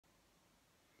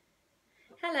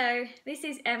Hello, this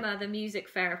is Emma, the music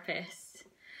therapist.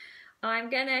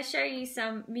 I'm going to show you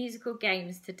some musical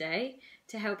games today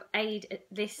to help aid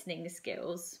listening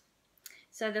skills.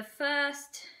 So the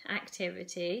first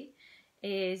activity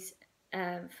is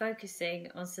focusing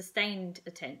on sustained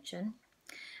attention,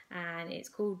 and it's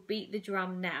called Beat the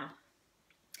Drum Now.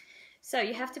 So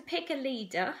you have to pick a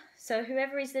leader, so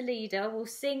whoever is the leader will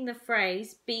sing the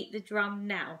phrase beat the drum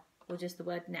now, or just the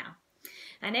word now.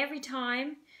 And every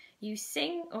time you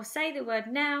sing or say the word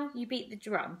now, you beat the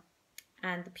drum.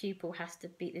 And the pupil has to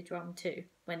beat the drum too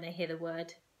when they hear the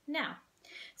word now.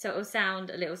 So it will sound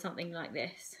a little something like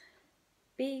this.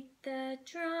 Beat the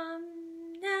drum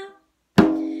now.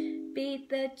 Beat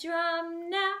the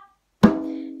drum now.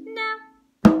 Now.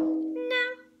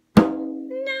 Now.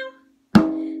 Now.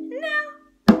 Now.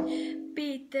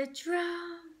 Beat the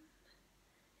drum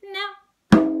now.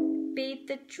 Beat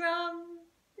the drum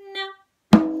now.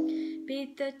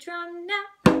 Beat the drum now,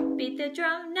 beat the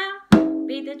drum now,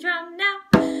 beat the drum now.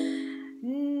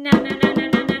 No, no, no, no,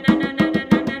 no, no, no, no, no,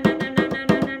 no, no, no, no,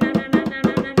 no, no,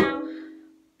 no, no, no.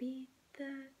 Beat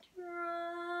the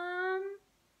drum.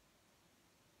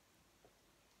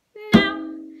 Now,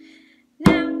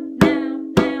 now, now,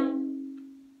 now.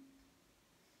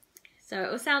 So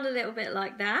it will sound a little bit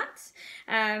like that.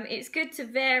 It's good to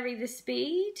vary the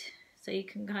speed, so you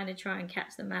can kind of try and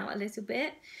catch them out a little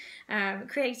bit.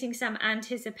 Creating some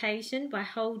anticipation by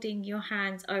holding your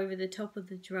hands over the top of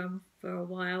the drum for a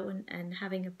while and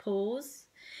having a pause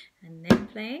and then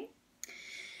playing.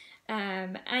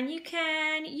 And you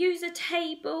can use a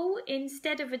table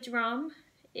instead of a drum.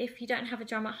 If you don't have a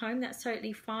drum at home, that's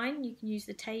totally fine. You can use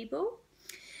the table.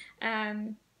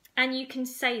 And you can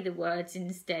say the words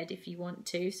instead if you want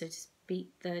to. So just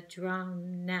beat the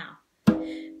drum now.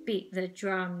 Beat the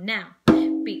drum now.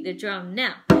 Beat the drum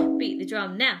now. Beat the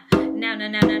drum now. Now, now,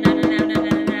 now, now, now, now, now,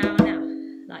 now, now, now.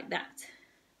 Like that.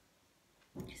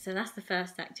 So that's the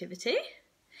first activity.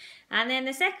 And then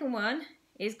the second one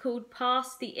is called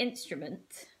Pass the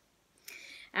Instrument.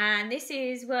 And this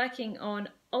is working on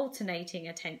alternating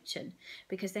attention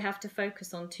because they have to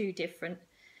focus on two different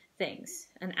things,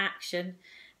 an action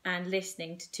and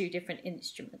listening to two different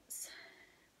instruments.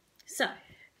 So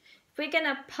if we're going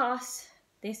to pass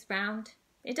this round,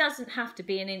 it doesn't have to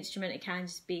be an instrument, it can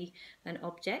just be an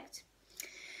object.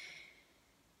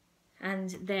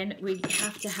 And then we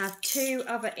have to have two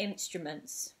other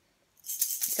instruments.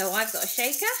 So I've got a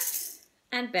shaker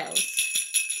and bells.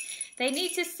 They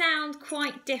need to sound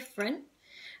quite different.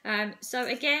 So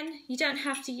again, you don't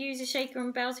have to use a shaker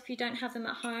and bells if you don't have them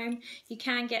at home. You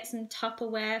can get some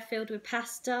Tupperware filled with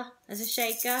pasta as a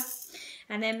shaker,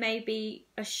 and then maybe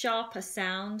a sharper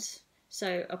sound,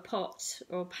 so a pot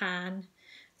or a pan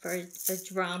for a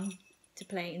drum to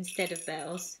play instead of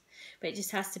bells. But it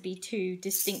just has to be two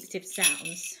distinctive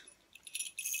sounds.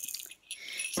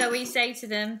 So we say to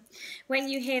them, when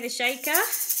you hear the shaker,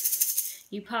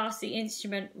 you pass the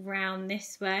instrument round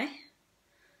this way.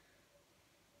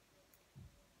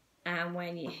 And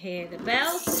when you hear the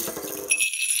bells,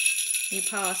 you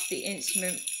pass the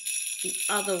instrument the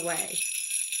other way.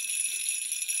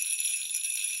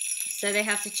 So they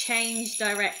have to change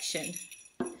direction.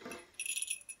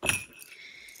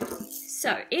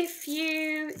 So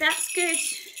that's good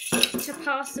to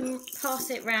pass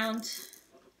it round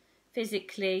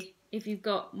physically if you've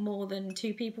got more than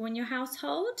two people in your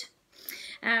household.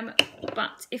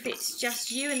 But if it's just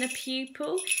you and the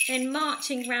pupil, then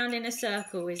marching round in a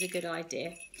circle is a good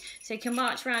idea. So you can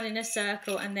march round in a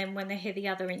circle, and then when they hear the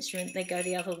other instrument, they go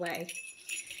the other way.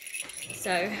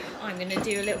 So I'm going to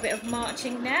do a little bit of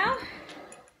marching now.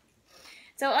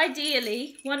 So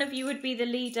ideally, one of you would be the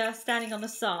leader standing on the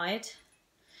side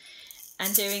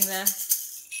and doing the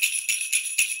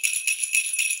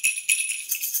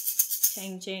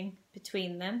changing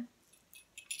between them.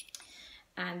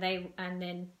 And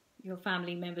then your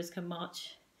family members can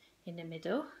march in the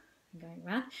middle and going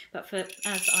around. But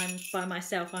as I'm by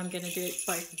myself, I'm going to do it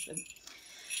both of them.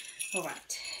 All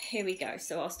right, here we go.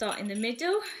 So I'll start in the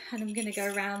middle, and I'm going to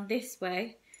go around this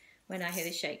way when I hear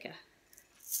the shaker.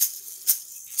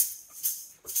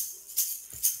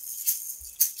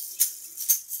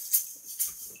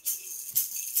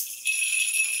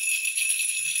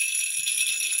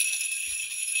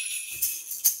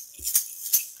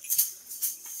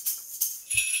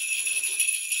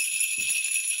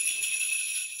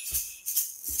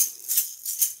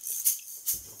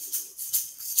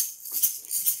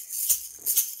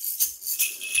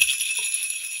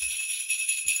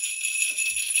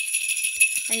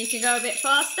 And you can go a bit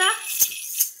faster.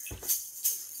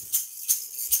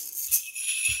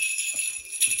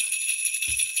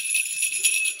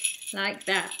 Like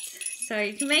that. So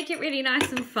you can make it really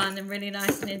nice and fun and really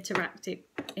nice and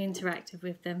interactive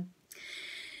with them.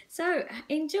 So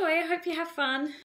enjoy, I hope you have fun.